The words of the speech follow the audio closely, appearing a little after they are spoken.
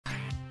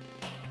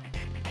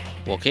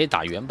我可以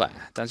打原版，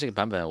但这个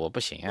版本我不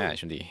行哎，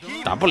兄弟，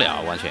打不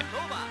了，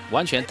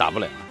完全打不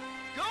了。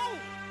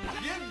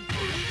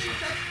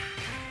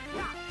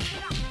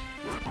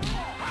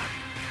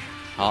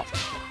好，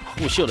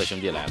护袖的兄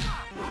弟来了，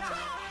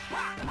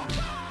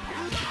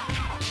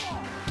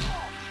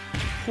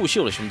护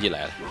袖的兄弟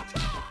来了。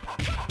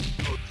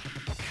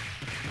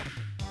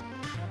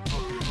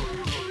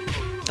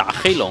打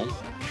黑龙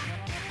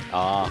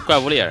啊，怪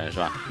物猎人是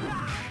吧？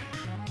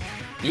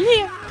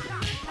咦，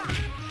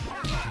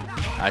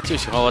啊，就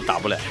喜欢我打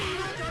不了。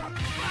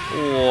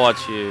我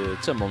去，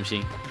这萌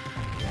新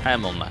太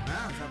猛了，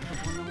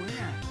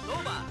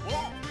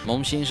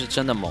萌新是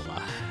真的猛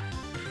啊！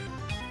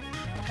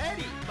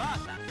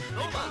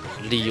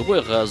你为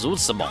何如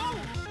此猛？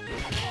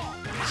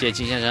谢谢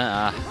金先生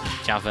啊，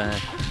加分。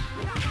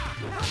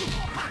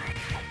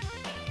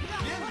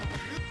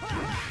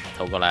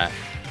投过来，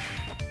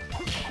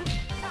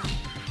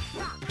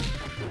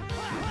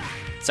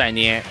再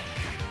捏，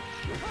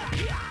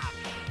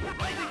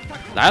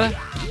来了，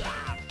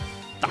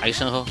打一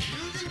身后。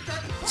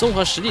综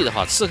合实力的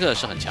话，刺客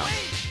是很强，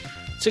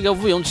这个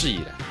毋庸置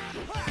疑的，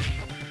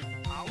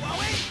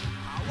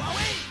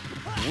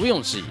毋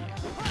庸置疑。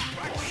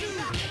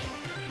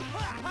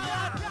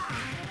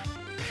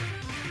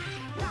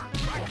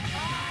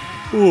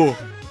哦，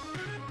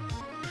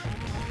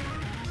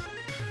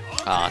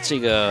啊，这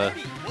个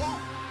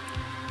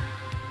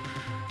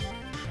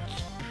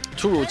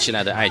突如其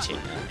来的爱情，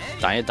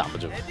挡也挡不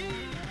住。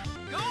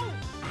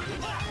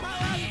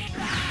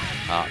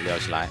好，撩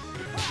起来。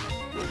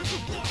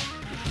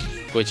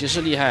鬼骑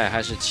士厉害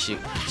还是骑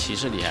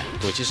士厉害？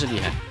鬼骑士厉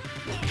害。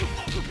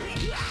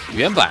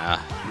原版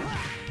啊，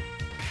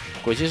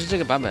鬼骑士这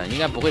个版本应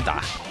该不会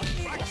打。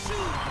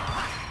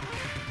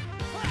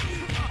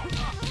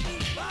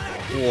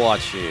我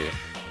去，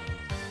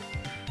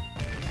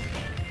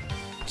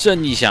这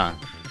逆向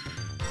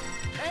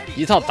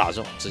一套打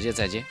中，直接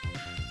再见。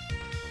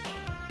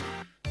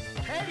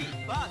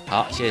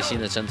好，谢谢新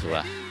的征途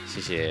啊，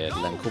谢谢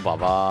冷酷宝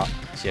宝，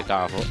谢谢高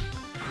尔夫。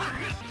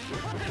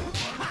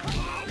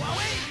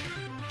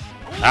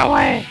啊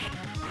喂！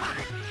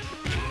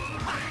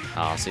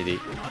好 ，CD，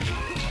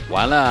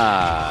 完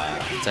了，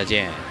再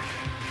见。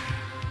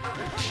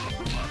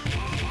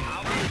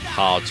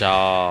好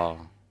招。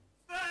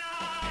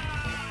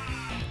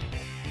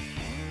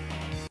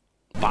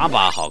把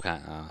把好看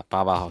啊，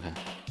把把好看。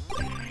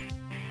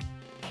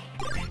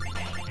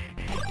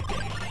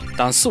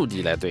当宿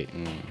敌来对，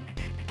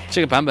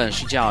这个版本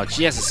是叫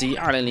GSC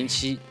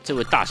 2007，这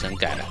位大神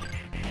改的。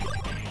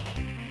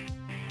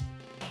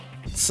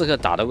刺客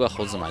打得过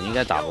猴子吗？应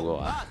该打不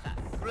过啊。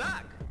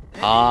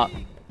好，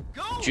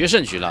决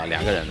胜局了，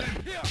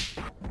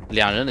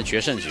两人的决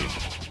胜局。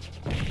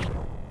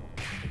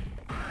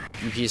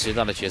一批随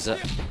到的角色，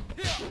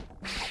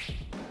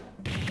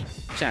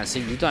战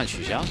C 一段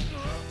取消。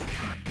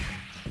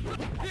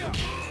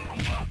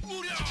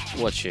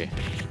我去，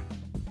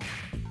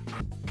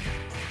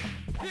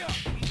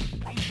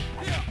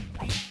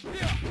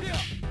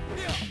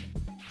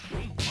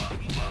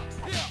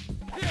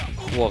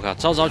我靠，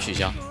招招取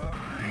消，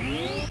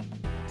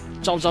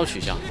招招取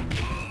消。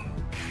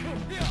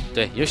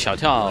对，有小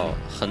跳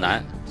很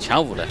难，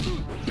强五的，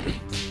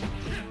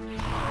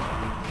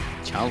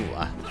强五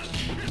啊！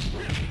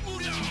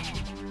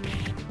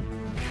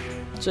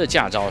这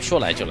架招说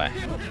来就来，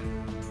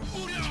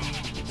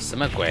什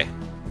么鬼？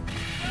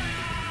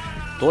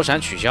躲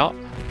闪取消，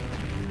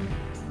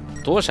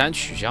躲闪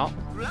取消，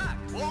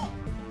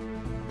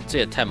这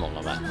也太猛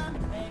了吧！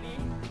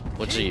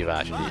不至于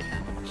吧，兄弟？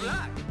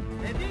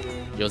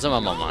有这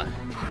么猛吗？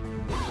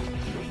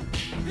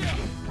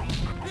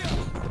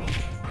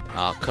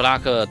啊，克拉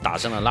克打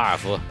胜了拉尔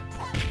夫。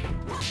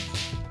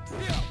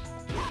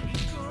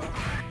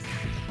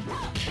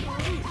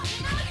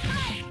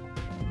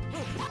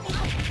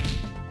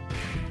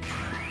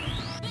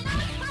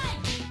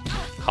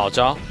好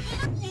招！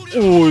哎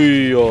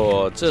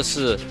呦，这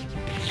是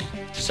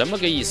什么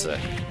个意思？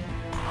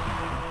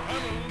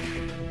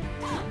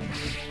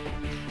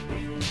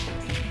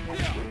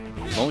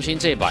萌新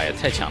这把也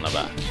太强了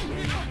吧！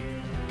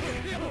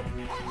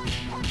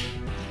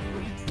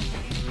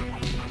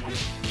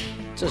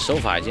这手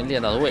法已经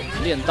练到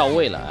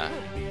位了啊！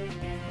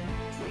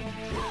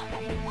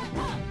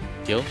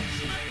丢，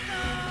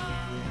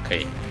可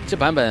以，这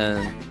版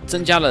本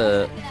增加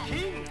了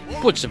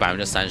不止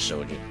30%，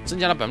我觉得增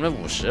加了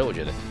50%，我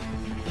觉得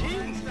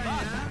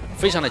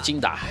非常的精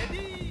打。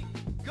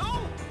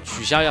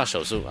取消要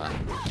手速啊，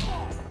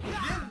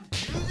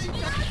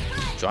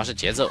主要是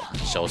节奏，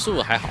手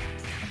速还好。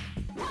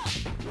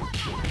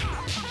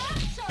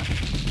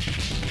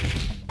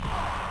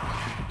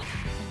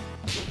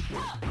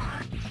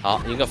好，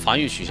一个防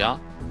御取消，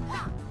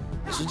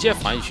直接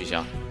防御取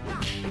消。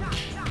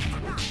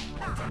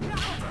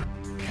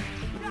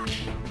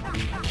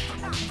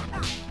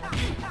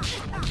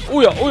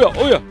哦呀，哦呀，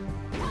哦呀！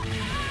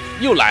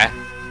又来，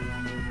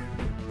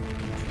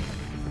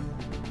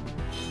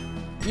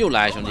又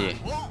来，兄弟！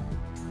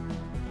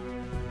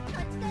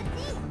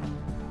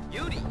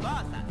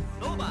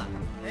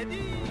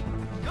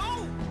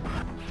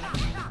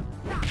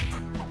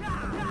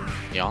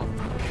摇，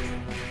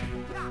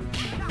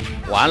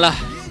完了，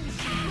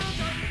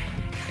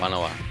完了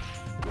完，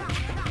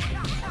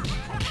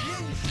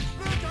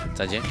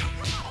再见。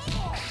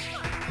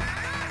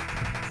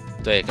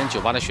对，跟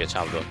98的血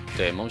差不多。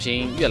对，萌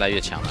新越来越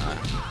强了啊！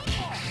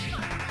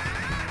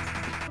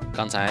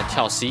刚才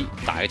跳 C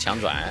打个强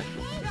转，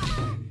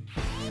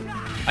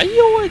哎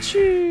呦我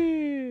去！